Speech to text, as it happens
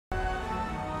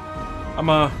I'm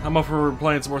up for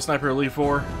playing some more Sniper Elite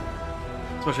 4.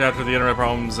 Especially after the internet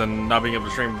problems and not being able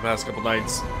to stream the past couple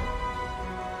nights.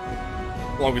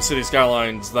 Along with City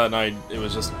Skylines that night, it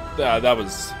was just that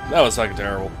was fucking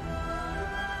terrible.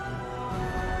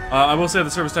 I will say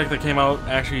the service tech that came out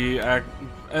actually at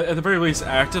the very least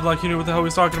acted like he knew what the hell he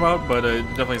was talking about, but it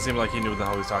definitely seemed like he knew what the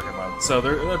hell he was talking about. So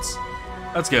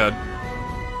that's good.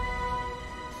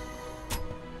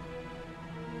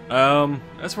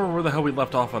 As for where the hell we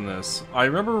left off on this, I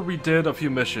remember we did a few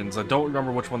missions. I don't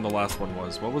remember which one the last one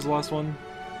was. What was the last one?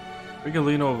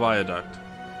 Lorino Viaduct.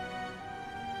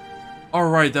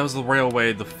 Alright, that was the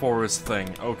railway, the forest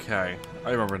thing. Okay, I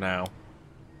remember now.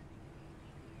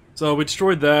 So we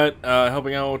destroyed that,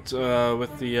 helping out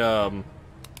with the,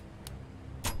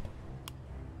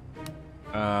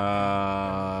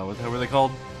 what the hell were they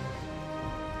called?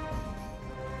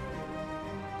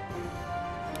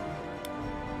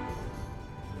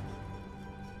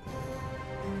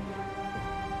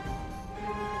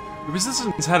 The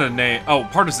Resistance had a name. Oh,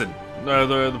 Partisan.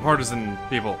 The Partisan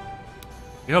people.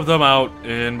 We helped them out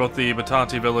in both the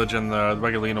Batanti village and the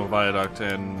Regolino Viaduct,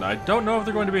 and I don't know if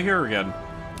they're going to be here again.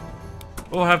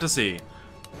 We'll have to see.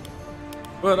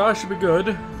 But I should be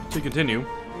good to continue.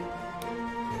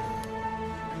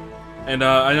 And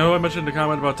I know I mentioned a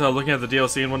comment about looking at the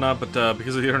DLC and whatnot, but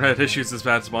because of the internet issues this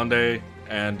past Monday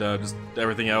and just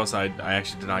everything else, I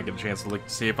actually did not get a chance to look to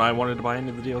see if I wanted to buy any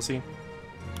of the DLC.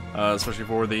 Especially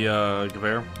for the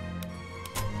Gewehr.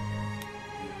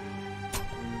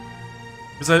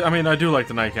 Because I mean, I do like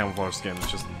the night camouflage skin.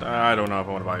 It's just I don't know if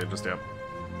I want to buy it just yet.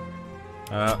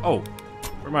 Oh,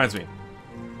 reminds me.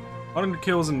 100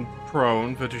 kills in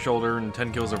prone, 50 shoulder, and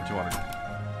 10 kills over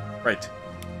 200. Right.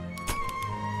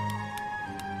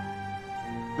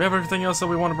 Do we have everything else that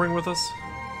we want to bring with us?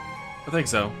 I think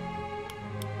so.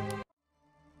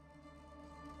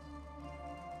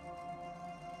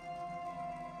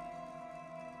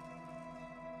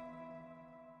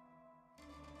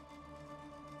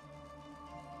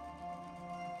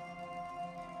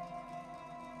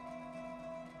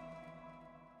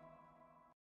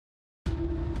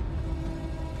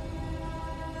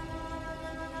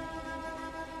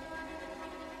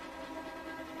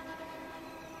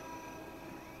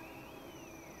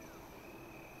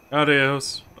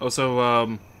 Adios.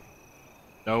 Also,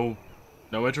 no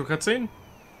intro cutscene?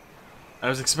 I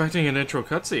was expecting an intro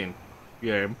cutscene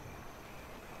game.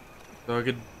 So I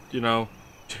could, you know,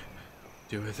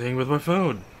 do a thing with my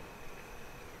phone.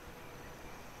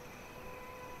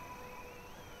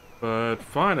 But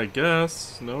fine, I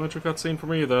guess. No intro cutscene for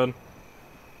me then.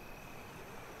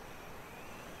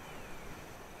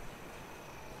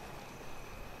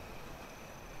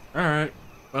 Alright,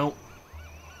 well.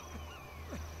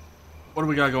 What do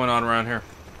we got going on around here?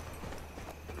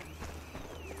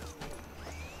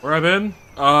 Where I've been?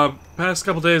 Past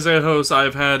couple days at host,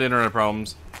 I've had internet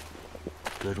problems.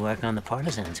 Good work on the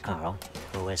partisans, Carl.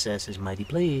 OSS is mighty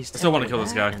pleased. I still want to kill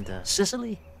this guy. And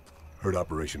Sicily? Heard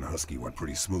Operation Husky went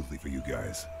pretty smoothly for you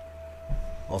guys.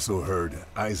 Also heard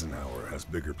Eisenhower has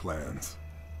bigger plans.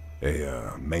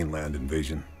 A, mainland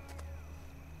invasion.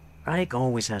 Reich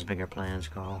always has bigger plans,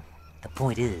 Carl. The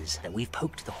point is that we've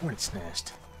poked the hornet's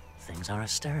nest. Things are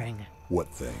stirring. What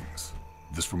things?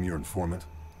 This from your informant?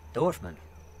 Dorfman?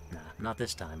 Nah, not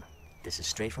this time. This is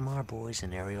straight from our boys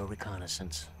in aerial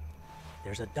reconnaissance.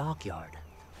 There's a dockyard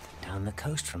down the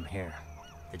coast from here.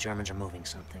 The Germans are moving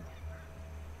something.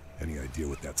 Any idea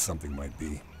what that something might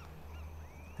be?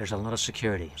 There's a lot of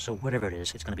security, so whatever it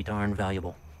is, it's gonna be darn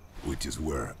valuable. Which is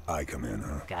where I come in,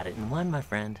 huh? Got it in one, my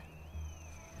friend.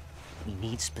 We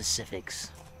need specifics.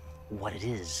 What it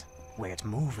is, where it's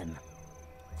moving.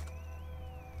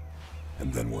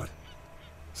 And then what?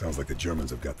 Sounds like the Germans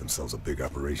have got themselves a big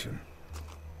operation.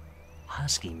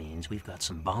 Husky means we've got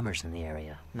some bombers in the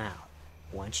area. Now,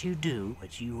 once you do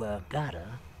what you, gotta,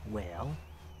 well,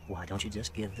 why don't you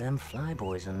just give them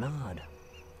flyboys a nod?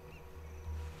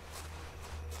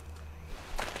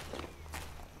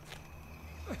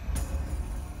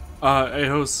 Hey,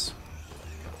 hosts.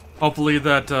 Hopefully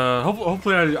that,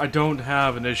 hopefully I don't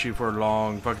have an issue for a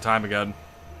long fucking time again.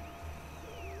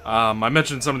 I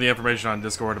mentioned some of the information on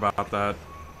Discord about that.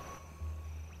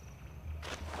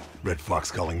 Red Fox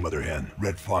calling Mother Hen.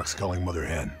 Red Fox calling Mother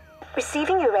Hen.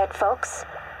 Receiving you, Red Fox.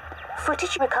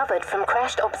 Footage recovered from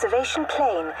crashed observation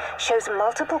plane shows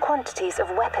multiple quantities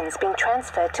of weapons being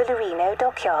transferred to Lorino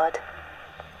Dockyard.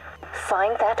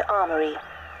 Find that armory.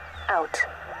 Out.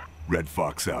 Red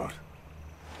Fox out.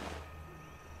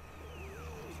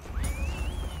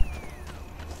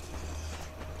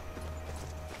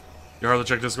 You hardly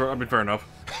check Discord? I mean, fair enough.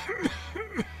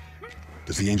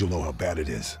 Does the Angel know how bad it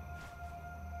is?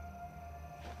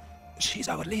 She's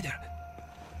our leader.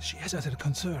 She has other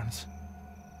concerns.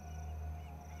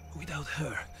 Without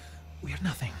her, we're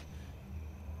nothing.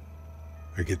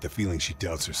 I get the feeling she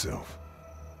doubts herself.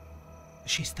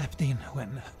 She stepped in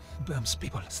when Böhm's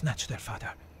people snatched their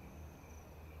father.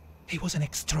 He was an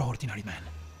extraordinary man.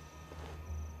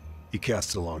 He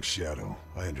casts a long shadow,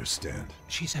 I understand.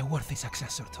 She's a worthy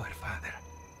successor to her father.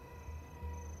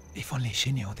 If only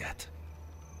she knew that.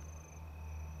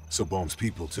 So Böhm's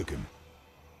people took him.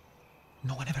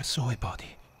 No one ever saw a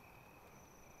body.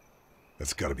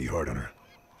 That's gotta be hard on her.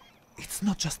 It's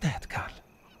not just that, Carl.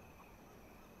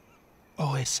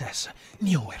 OSS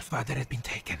knew her father had been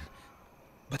taken,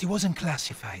 but he wasn't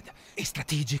classified, a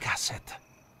strategic asset.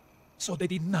 So they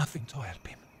did nothing to help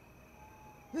him.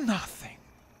 Nothing.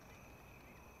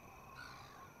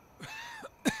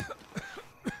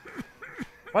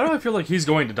 Why do I feel like he's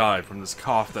going to die from this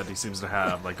cough that he seems to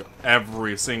have, like,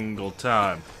 every single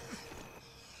time?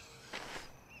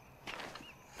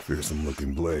 Fearsome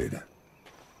looking blade.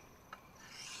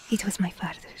 It was my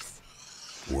father's.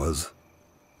 Was?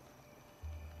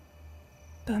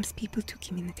 Böhm's people took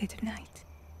him in the dead of night.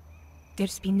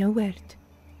 There's been no word.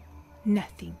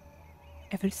 Nothing.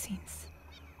 Ever since.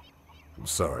 I'm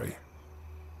sorry.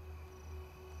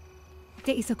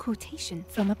 There is a quotation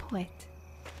from a poet.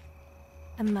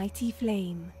 A mighty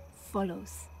flame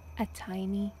follows a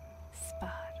tiny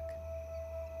spark.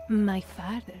 My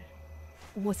father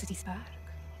was the spark.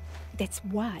 That's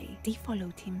why they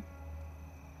followed him.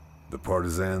 The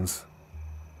partisans?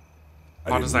 I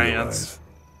didn't Partisans. realize.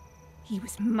 He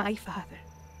was my father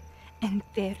and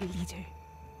their leader.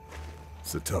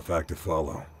 It's a tough act to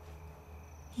follow.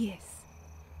 Yes,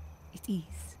 it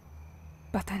is.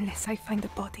 But unless I find the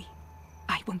body,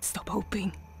 I won't stop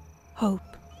hoping. Hope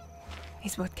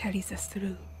is what carries us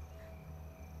through.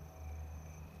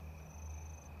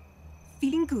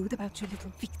 Feeling good about your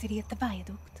little victory at the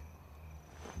viaduct?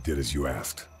 Did as you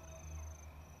asked.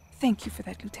 Thank you for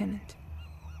that, Lieutenant.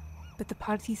 But the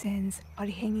partisans are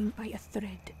hanging by a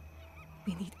thread.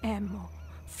 We need ammo,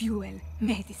 fuel,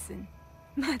 medicine.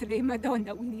 Madre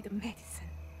Madonna, we need a medicine.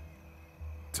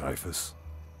 Typhus?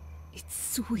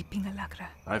 It's sweeping Alagra.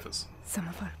 Typhus. Some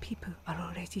of our people are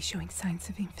already showing signs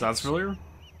of infection. Sounds familiar? Is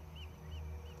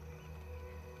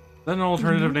that an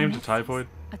alternative name to typhoid?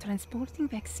 Are transporting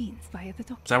vaccines via the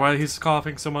doctor. Is that why he's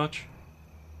coughing so much?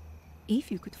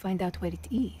 If you could find out where it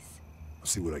is. I'll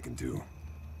see what I can do.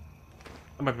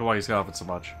 That might be why he's coughing so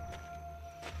much.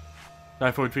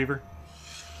 Typhoid fever?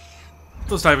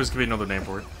 Those typhus could be another name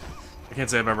for it. I can't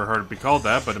say I've ever heard it be called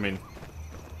that, but I mean...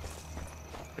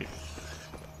 Wait.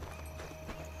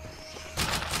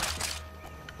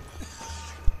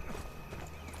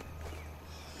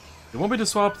 They want me to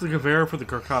swap the Gavera for the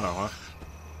Carcano, huh?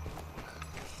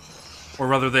 Or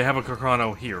rather, they have a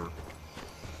Carcano here.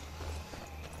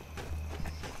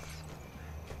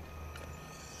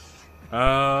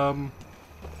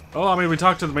 Well, I mean, we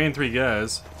talked to the main three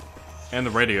guys. And the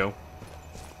radio.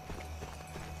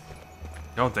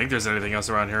 I don't think there's anything else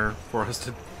around here for us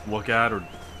to look at or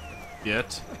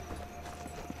get.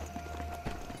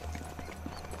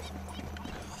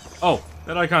 Oh,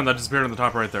 that icon that disappeared on the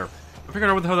top right there. I figured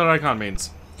out what the hell that icon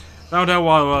means. Found out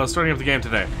while starting up the game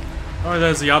today. Oh,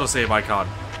 that is the autosave icon.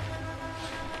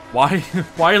 Why?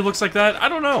 Why it looks like that? I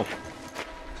don't know.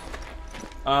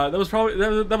 That was probably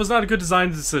that was not a good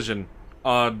design decision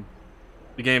on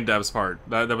the game dev's part.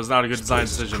 That was not a good design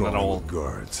decision at all.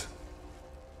 Guards.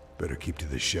 Better keep to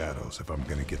the shadows if I'm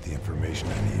gonna get the information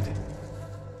I need.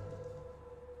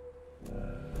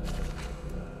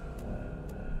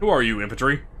 Who are you,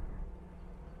 infantry?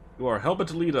 You are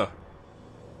helmet leader.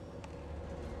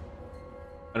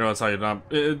 I know that's how you not.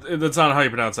 That's not how you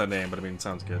pronounce that name, but I mean, it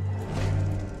sounds good.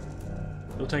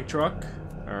 Fuel tank truck.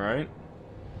 All right.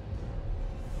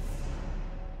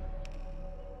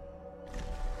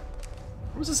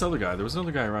 Where was this other guy? There was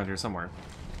another guy around here somewhere.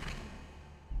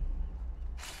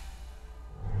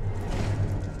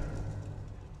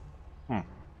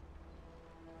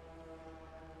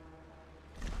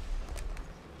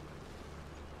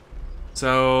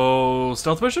 So,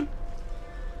 stealth mission?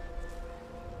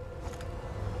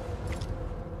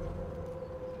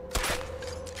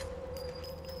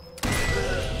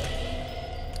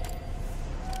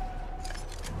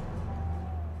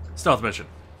 Stealth mission.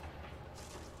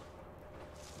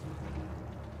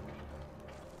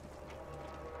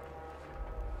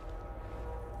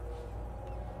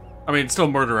 I mean, still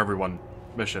murder everyone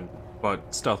mission,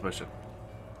 but stealth mission.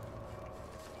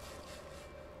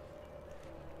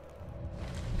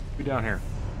 Be down here.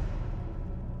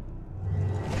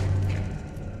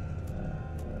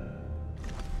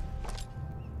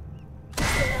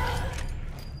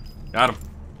 Got him.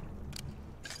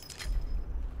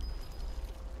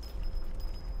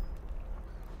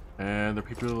 And there are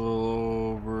people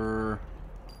over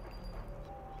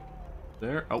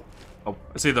there. Oh,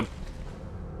 I see them.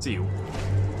 I see you.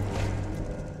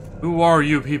 Who are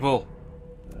you people?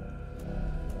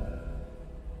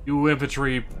 You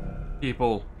infantry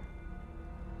people.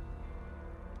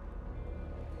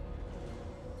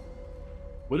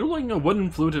 Whittling a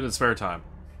wooden flute in his spare time.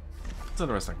 That's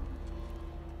interesting.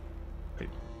 Wait,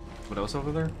 what else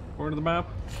over there? According to the map?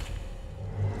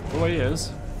 Oh, he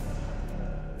is.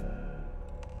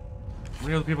 How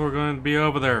many other people are going to be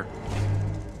over there?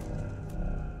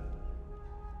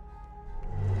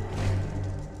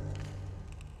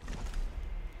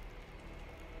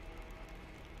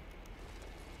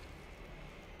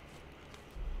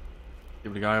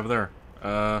 Give it a guy over there.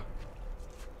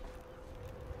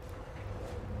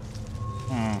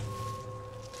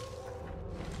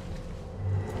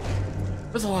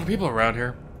 There's a lot of people around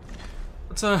here.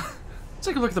 Let's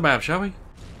take a look at the map, shall we?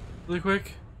 Really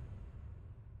quick.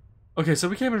 Okay, so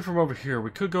we came in from over here.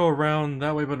 We could go around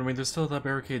that way, but I mean, there's still that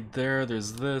barricade there.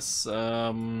 There's this,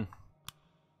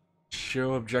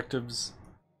 show objectives.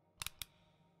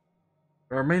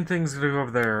 Our main thing's gonna go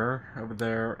over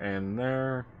there, and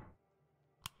there.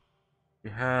 We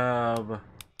have a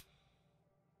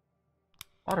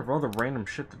lot of other random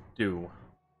shit to do.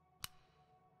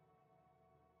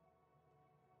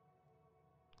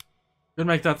 Could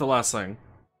make that the last thing.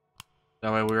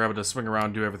 That way we were able to swing around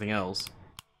and do everything else.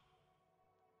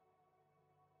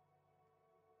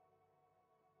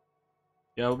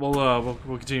 Yeah, we'll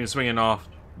continue swinging off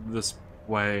this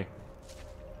way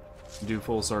and do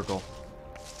full circle.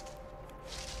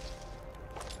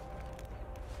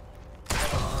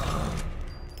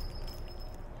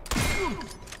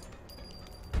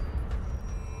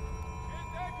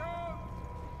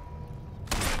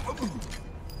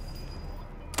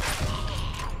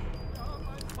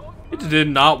 It did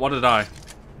not want to die.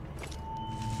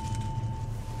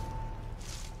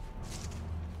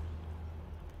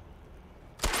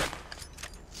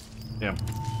 Damn. I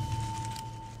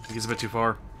think he's a bit too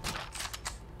far.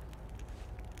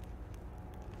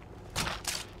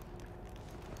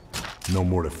 No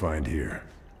more to find here.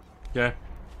 Okay.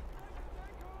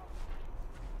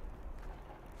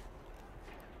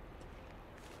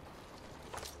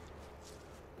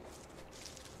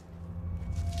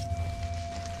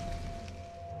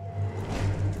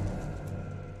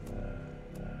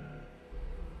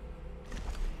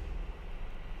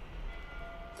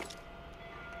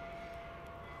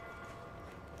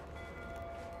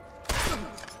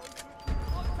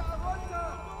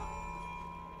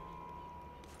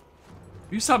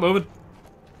 You stop moving.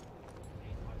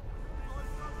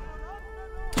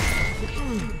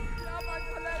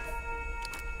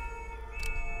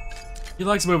 He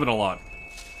likes moving a lot.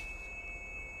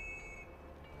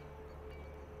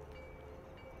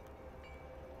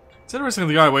 It's interesting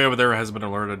the guy way over there has been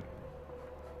alerted.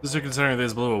 Just considering they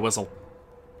just blew a whistle.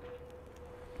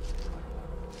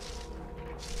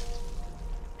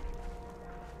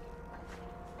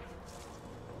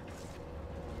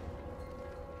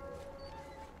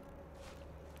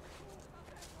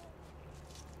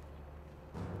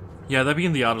 Yeah, that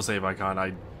being the autosave icon,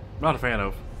 I'm not a fan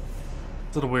of.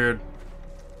 It's a little weird.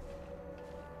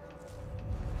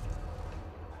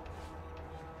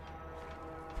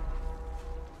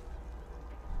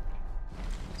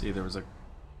 See, there was a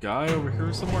guy over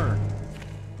here somewhere.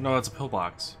 No, that's a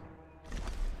pillbox.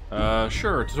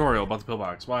 Sure, tutorial about the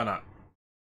pillbox. Why not?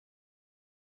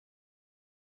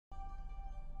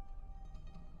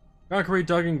 Concrete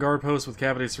dug in guard posts with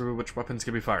cavities through which weapons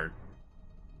can be fired.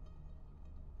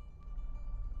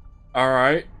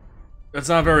 Alright. That's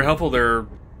not very helpful there,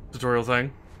 tutorial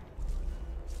thing.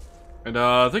 And,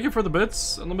 thank you for the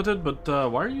bits, Unlimited, but,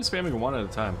 why are you spamming one at a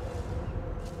time?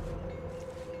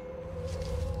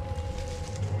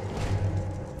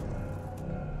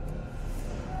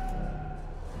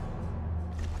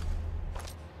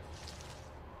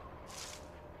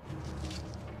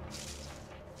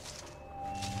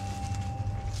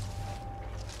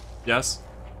 Yes.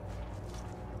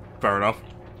 Fair enough.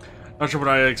 Not sure what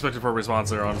I expected for a response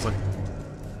there, honestly.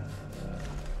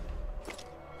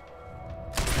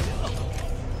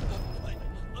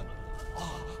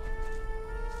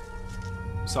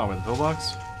 Saw him in the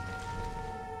pillbox.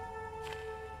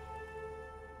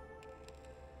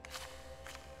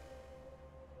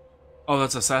 Oh,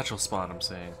 that's a satchel spot, I'm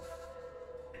saying.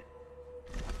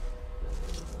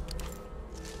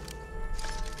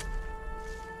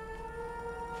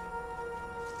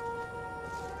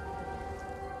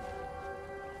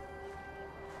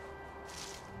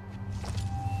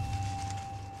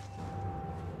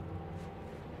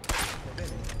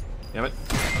 Damn it.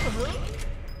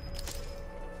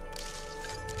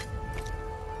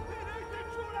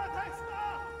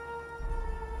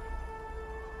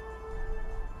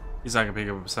 He's not gonna pick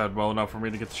up his head well enough for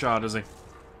me to get the shot, is he?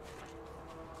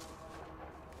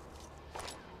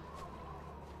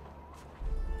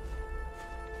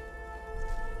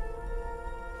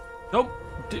 Nope.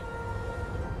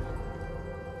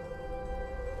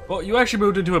 Well, you actually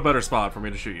moved into a better spot for me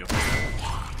to shoot you.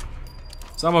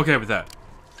 So I'm okay with that.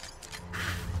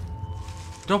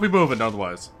 Don't be moving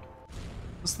otherwise.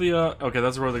 What's the, okay,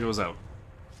 that's the road that goes out.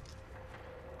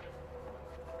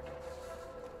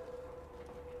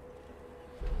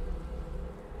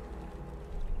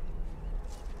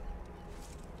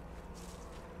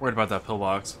 Worried about that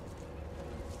pillbox.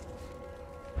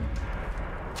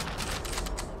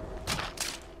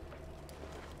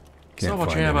 Can't So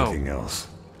much find ammo. anything else.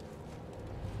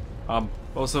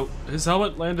 Also, his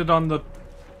helmet landed on the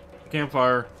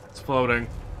campfire. It's floating.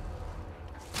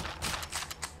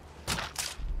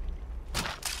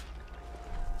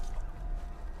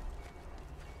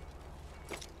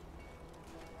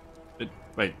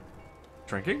 Wait.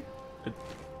 Drinking?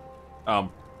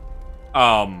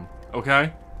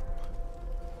 Okay.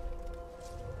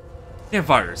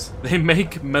 Campfires. They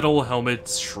make metal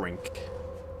helmets shrink.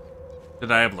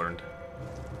 Did I have learned?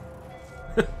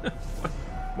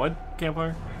 What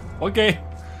campfire? What game?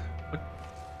 What?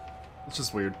 It's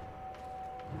just weird.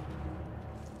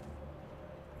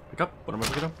 Pick up? What am I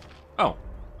picking up? Oh.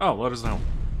 Oh, letters at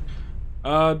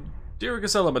home. Dear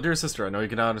Gisela, my dear sister, I know you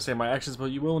cannot understand my actions, but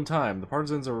you will in time. The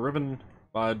partisans are riven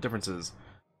by differences.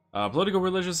 Political,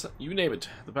 religious, you name it.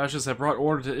 The fascists have brought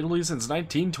order to Italy since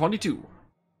 1922.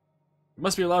 You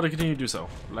must be allowed to continue to do so.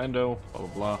 Lando, blah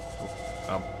blah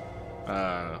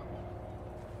blah.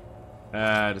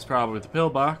 It's probably the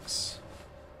pillbox.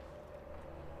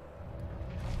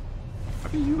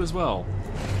 Maybe you as well.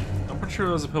 I'm pretty sure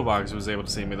there was a pillbox who was able to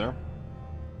see me there.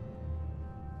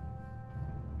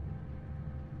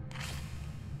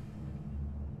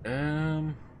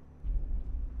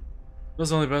 That's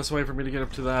the only best way for me to get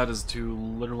up to that is to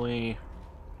literally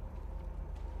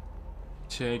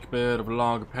take a bit of a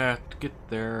longer path to get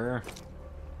there.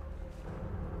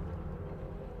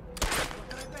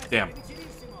 Damn.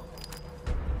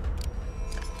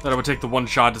 Thought I would take the one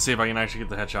shot to see if I can actually get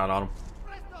the headshot on him.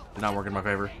 Did not work in my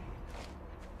favor.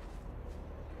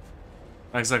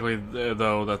 Not exactly,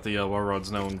 though, that the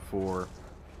railroad's known for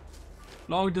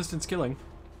long distance killing.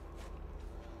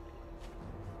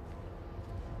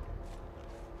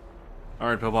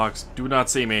 Alright, pillbox, do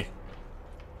not see me.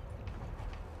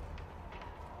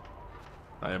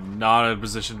 I am not in a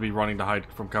position to be running to hide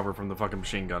from cover from the fucking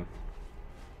machine gun.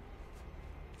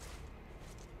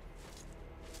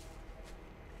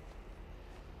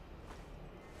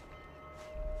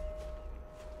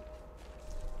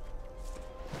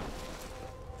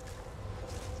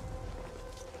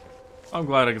 I'm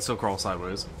glad I can still crawl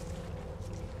sideways.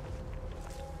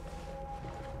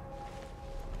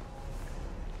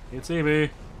 You can see me.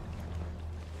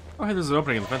 Oh, hey, there's an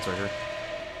opening in the fence right here.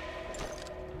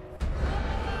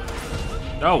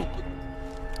 No!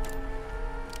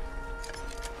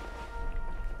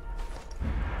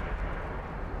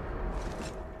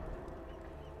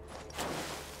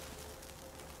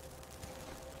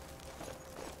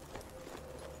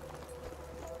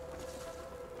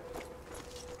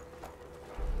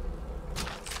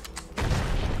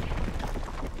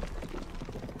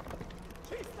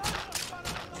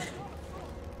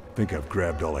 I think I've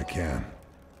grabbed all I can.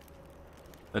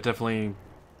 That definitely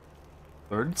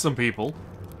lured some people.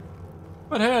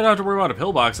 But hey, I don't have to worry about a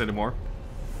pillbox anymore.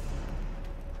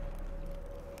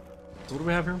 So what do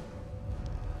we have here?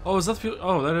 Oh, is that the fuel?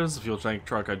 Oh, that is the fuel tank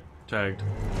truck I tagged.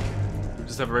 We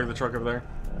just have a regular truck over there.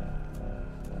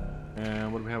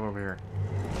 And what do we have over here?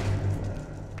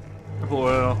 Couple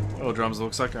oil drums, it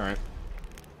looks like. Alright.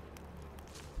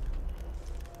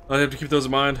 I have to keep those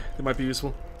in mind. They might be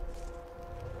useful.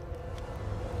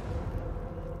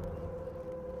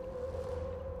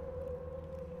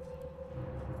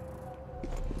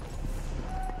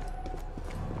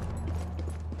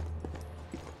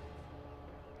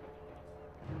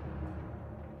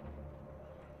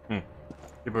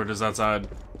 People are just outside.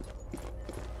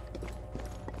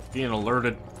 Being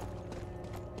alerted.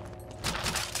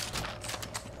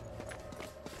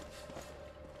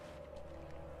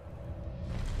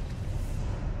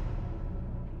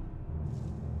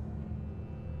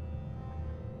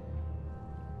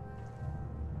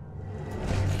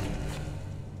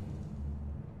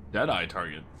 Dead-eye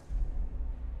target.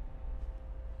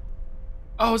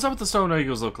 Oh, is that what the stone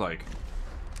eagles look like?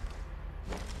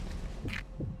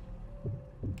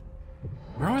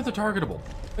 Apparently they're targetable.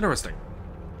 Interesting.